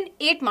completed in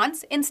 8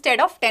 months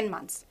instead of 10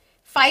 months.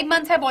 5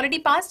 months have already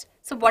passed.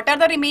 So what are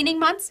the remaining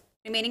months?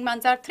 Remaining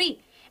months are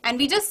 3. And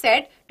we just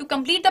said to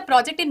complete the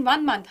project in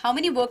 1 month, how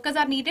many workers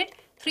are needed?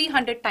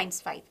 300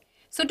 times 5.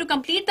 So to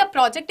complete the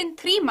project in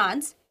 3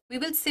 months, we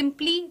will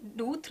simply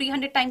do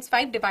 300 times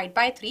 5 divided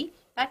by 3.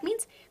 That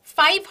means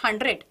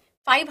 500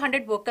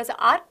 workers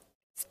are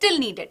still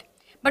needed.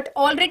 But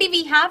already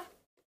we have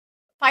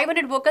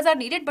 500 workers are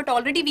needed, but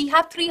already we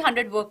have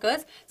 300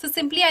 workers. So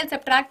simply I'll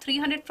subtract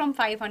 300 from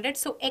 500.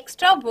 So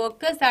extra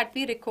workers that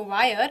we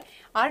require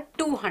are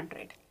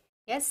 200.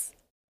 Yes.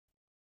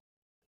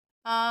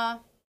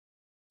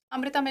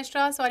 Amrita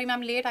Mishra, sorry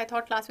ma'am, late. I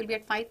thought class will be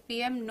at 5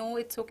 p.m. No,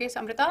 it's okay,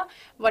 Amrita.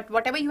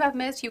 Whatever you have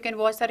missed, you can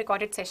watch the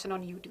recorded session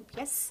on YouTube.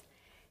 Yes?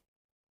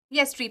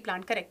 Yes, tree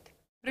plant, correct.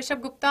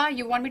 Rishabh Gupta,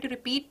 you want me to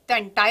repeat the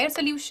entire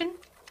solution?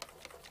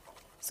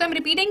 So I'm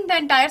repeating the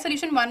entire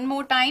solution one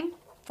more time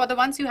for the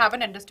ones you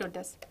haven't understood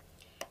this.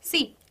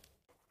 See,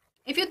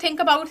 if you think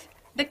about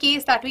the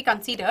case that we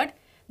considered,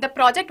 the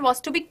project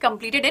was to be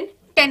completed in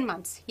 10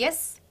 months.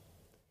 Yes?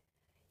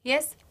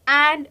 Yes,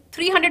 and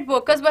 300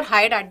 workers were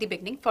hired at the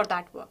beginning for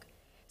that work.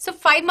 So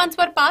 5 months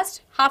were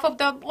passed,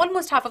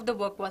 almost half of the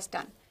work was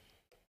done.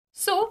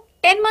 So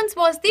 10 months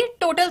was the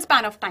total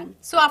span of time.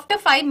 So after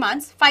 5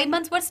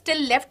 months were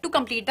still left to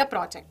complete the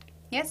project.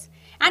 Yes,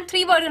 and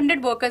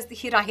 300 workers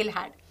Rahil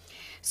had.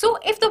 So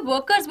if the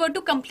workers were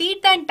to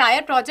complete the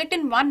entire project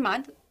in 1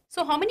 month,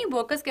 so how many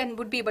workers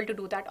would be able to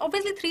do that?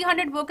 Obviously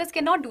 300 workers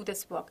cannot do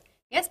this work.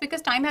 Yes,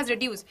 because time has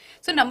reduced.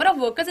 So number of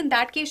workers in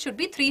that case should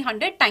be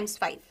 300 times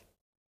 5.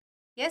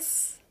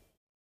 Yes.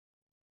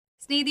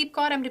 Sneedeep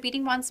Kaur, I'm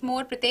repeating once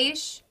more.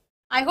 Pritesh,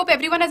 I hope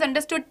everyone has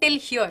understood till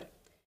here.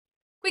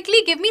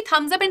 Quickly give me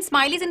thumbs up and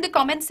smileys in the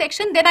comments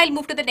section. Then I'll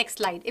move to the next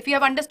slide if you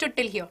have understood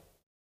till here.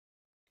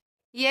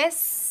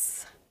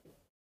 Yes.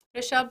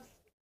 Rishabh,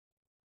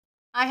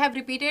 I have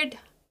repeated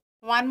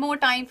one more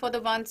time for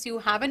the ones you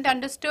haven't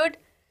understood.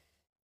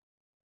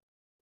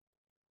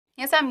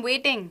 Yes, I'm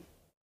waiting.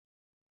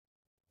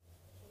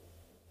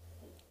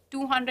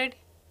 200.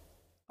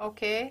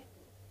 Okay.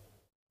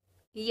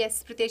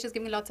 Yes, Pritesh is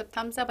giving lots of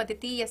thumbs up.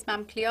 Aditi, yes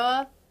ma'am,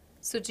 clear.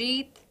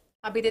 Sujit,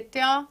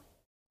 Abhiditya.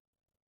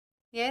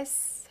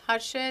 Yes,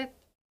 Harshit,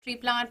 tree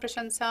plant,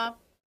 Prashansa.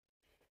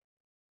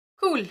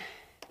 Cool.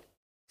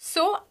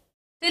 So,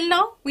 till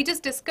now, we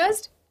just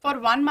discussed for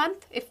 1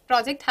 month, if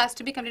project has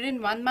to be completed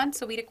in 1 month,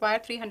 so we require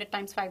 300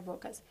 times 5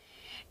 workers.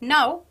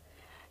 Now,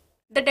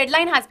 the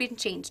deadline has been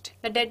changed.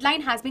 The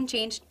deadline has been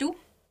changed to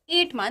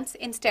 8 months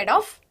instead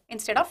of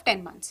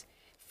 10 months.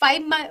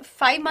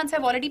 5 months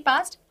have already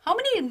passed. How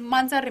many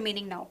months are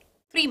remaining now?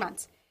 3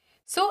 months.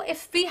 So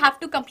if we have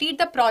to complete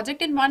the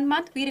project in 1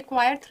 month, we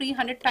require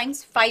 300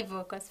 times 5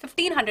 workers,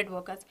 1500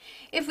 workers.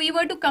 If we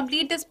were to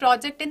complete this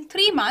project in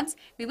 3 months,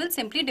 we will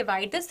simply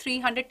divide this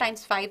 300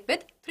 times 5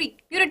 with 3,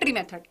 unitary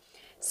method.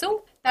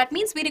 So that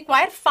means we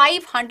require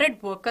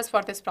 500 workers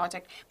for this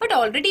project. But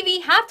already we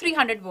have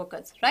 300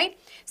 workers, right?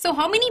 So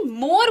how many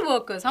more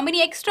workers, how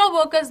many extra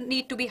workers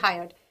need to be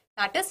hired?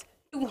 That is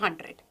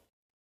 200.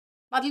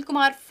 Madhul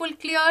Kumar, full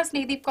clear.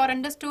 Sneedeep Kaur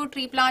understood.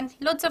 Tree plant,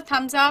 lots of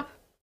thumbs up.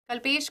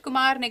 Kalpesh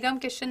Kumar, Nigam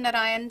Kishan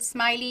Narayan,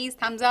 smileys,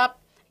 thumbs up.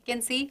 You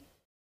can see.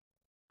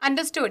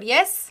 Understood,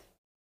 yes?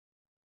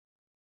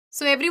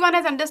 So everyone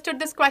has understood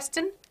this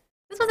question.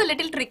 This was a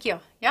little trickier,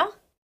 yeah?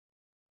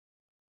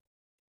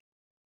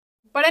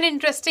 But an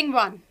interesting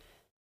one.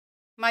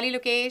 Mali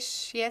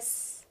Lukesh,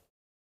 yes.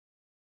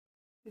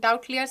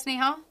 Doubt clear,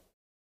 Sneha?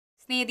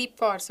 Snehadeep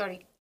Kaur,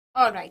 sorry.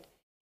 Alright.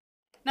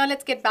 Now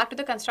let's get back to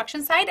the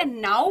construction side, and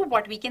now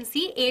what we can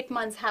see, 8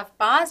 months have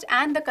passed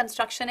and the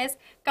construction is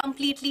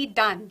completely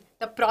done.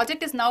 The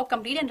project is now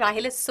complete and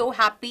Rahil is so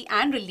happy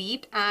and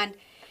relieved. And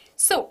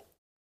so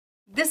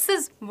this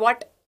is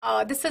what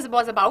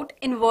was about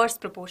inverse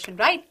proportion,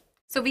 right?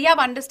 So we have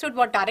understood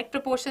what direct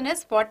proportion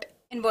is, what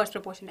inverse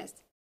proportion is.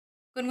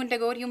 Gungun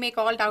Tagore, you make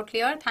all doubt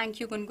clear. Thank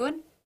you, Gungun.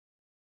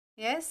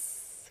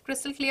 Yes,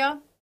 crystal clear.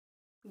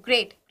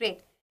 Great, great.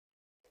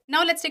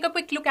 Now let's take a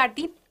quick look at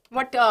the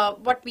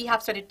what we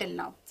have studied till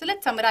now. So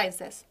let's summarize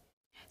this.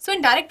 So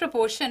in direct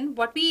proportion,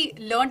 what we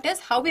learnt is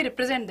how we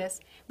represent this.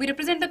 We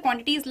represent the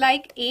quantities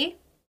like A.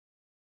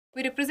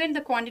 We represent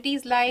the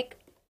quantities like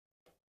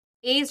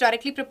A is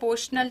directly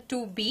proportional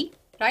to B,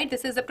 right?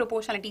 This is the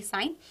proportionality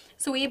sign.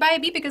 So A by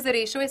B, because the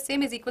ratio is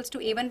same, is equals to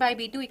A1 by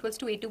B2 equals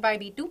to A2 by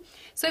B2.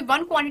 So if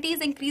one quantity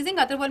is increasing,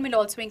 other one will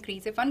also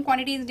increase. If one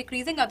quantity is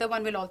decreasing, other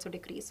one will also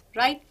decrease,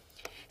 right?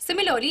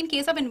 Similarly, in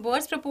case of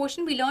inverse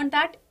proportion, we learned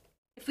that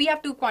if we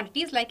have two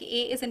quantities, like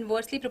A is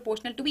inversely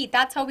proportional to B,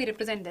 that's how we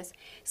represent this.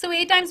 So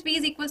A times B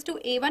is equals to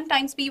A1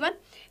 times B1.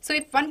 So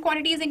if one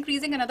quantity is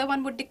increasing, another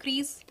one would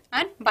decrease,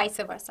 and vice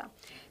versa.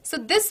 So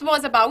this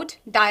was about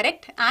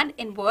direct and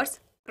inverse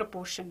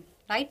proportion,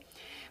 right?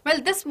 Well,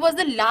 this was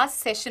the last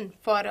session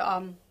for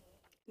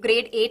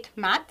grade 8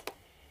 math.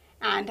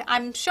 And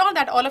I'm sure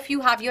that all of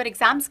you have your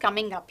exams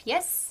coming up,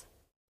 yes?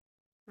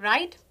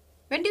 Right?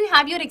 When do you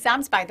have your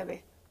exams, by the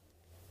way?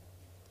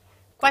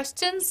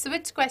 Questions?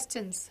 Which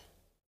questions?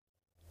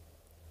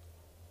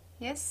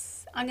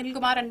 Yes, Anil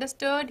Kumar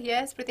understood.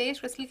 Yes, Pritesh,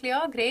 crystal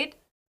clear. Great.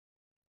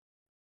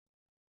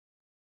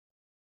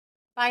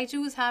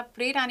 BYJU'S have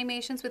great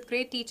animations with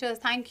great teachers.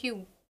 Thank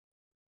you.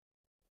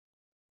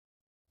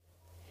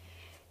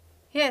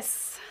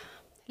 Yes,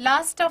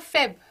 last of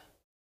Feb.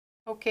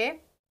 Okay.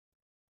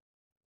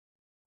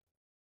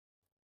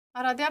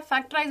 Aradhya,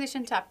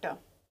 factorization chapter.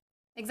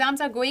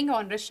 Exams are going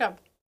on, Rishabh.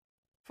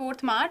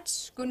 4th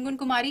March. Gungun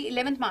Kumari,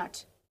 11th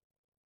March.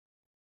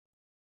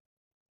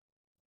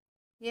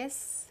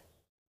 Yes.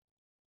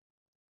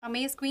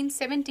 Amaze Queen,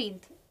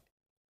 17th.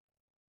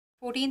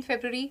 14th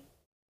February.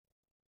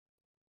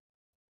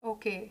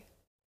 Okay.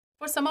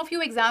 For some of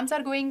you, exams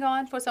are going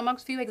on. For some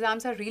of you,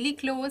 exams are really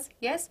close.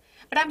 Yes.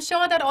 But I'm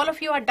sure that all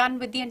of you are done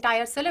with the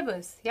entire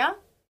syllabus. Yeah.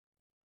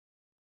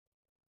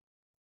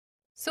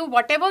 So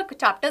whatever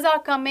chapters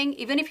are coming,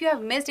 even if you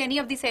have missed any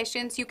of the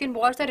sessions, you can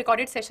watch the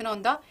recorded session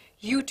on the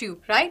YouTube,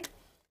 right?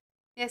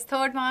 Yes,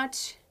 3rd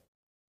March.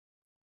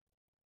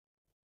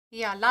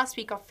 Yeah, last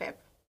week of Feb.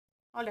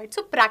 Alright,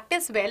 so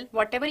practice well,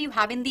 whatever you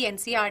have in the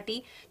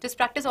NCERT, just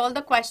practice all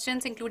the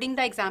questions, including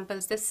the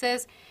examples. This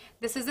is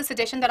the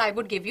suggestion that I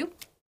would give you.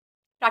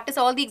 Practice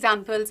all the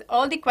examples,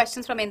 all the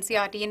questions from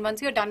NCERT, and once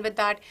you're done with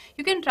that,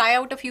 you can try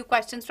out a few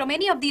questions from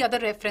any of the other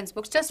reference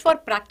books just for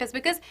practice,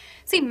 because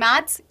see,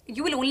 maths,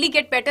 you will only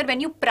get better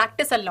when you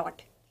practice a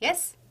lot.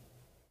 Yes?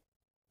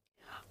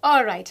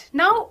 Alright,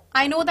 now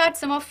I know that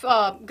some of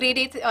grade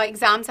 8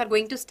 exams are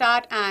going to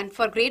start, and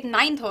for grade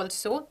 9th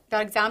also, the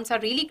exams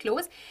are really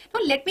close. Now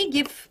let me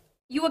give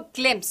you a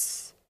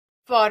glimpse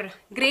for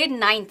grade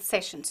 9th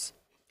sessions.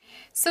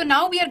 So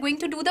now we are going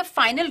to do the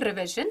final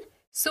revision.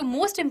 So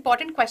most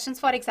important questions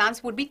for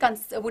exams would be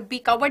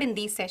covered in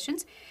these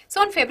sessions. So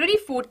on February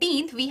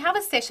 14th, we have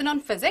a session on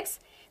physics.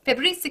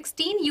 February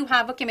 16th, you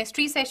have a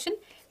chemistry session.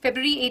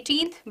 February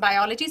 18th,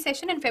 biology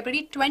session, and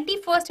February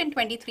 21st and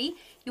 23,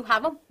 you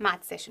have a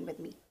math session with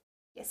me.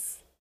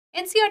 Yes.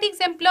 NCERT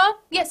exemplar,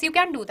 yes, you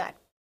can do that.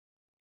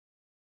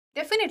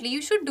 Definitely,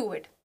 you should do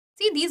it.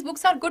 See, these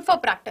books are good for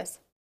practice.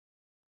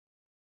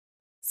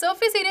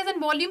 Surface areas and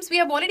volumes, we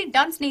have already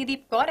done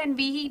Snehadeep Kaur, and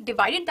we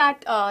divided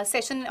that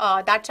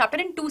that chapter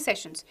in 2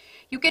 sessions.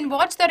 You can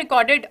watch the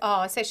recorded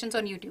sessions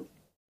on YouTube.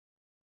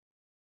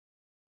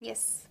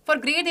 Yes, for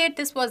grade 8,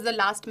 this was the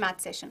last math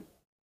session.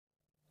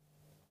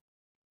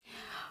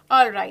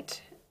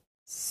 Alright,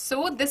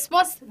 so this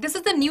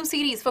is the new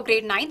series for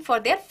grade 9 for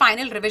their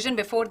final revision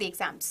before the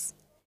exams.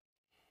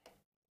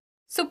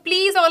 So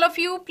please, all of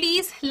you,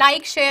 please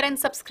like, share and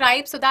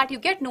subscribe so that you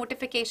get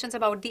notifications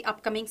about the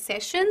upcoming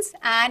sessions,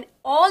 and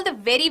all the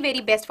very,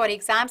 very best for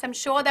exams. I'm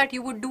sure that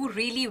you would do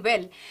really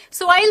well.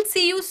 So I'll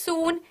see you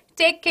soon.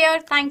 Take care.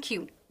 Thank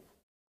you.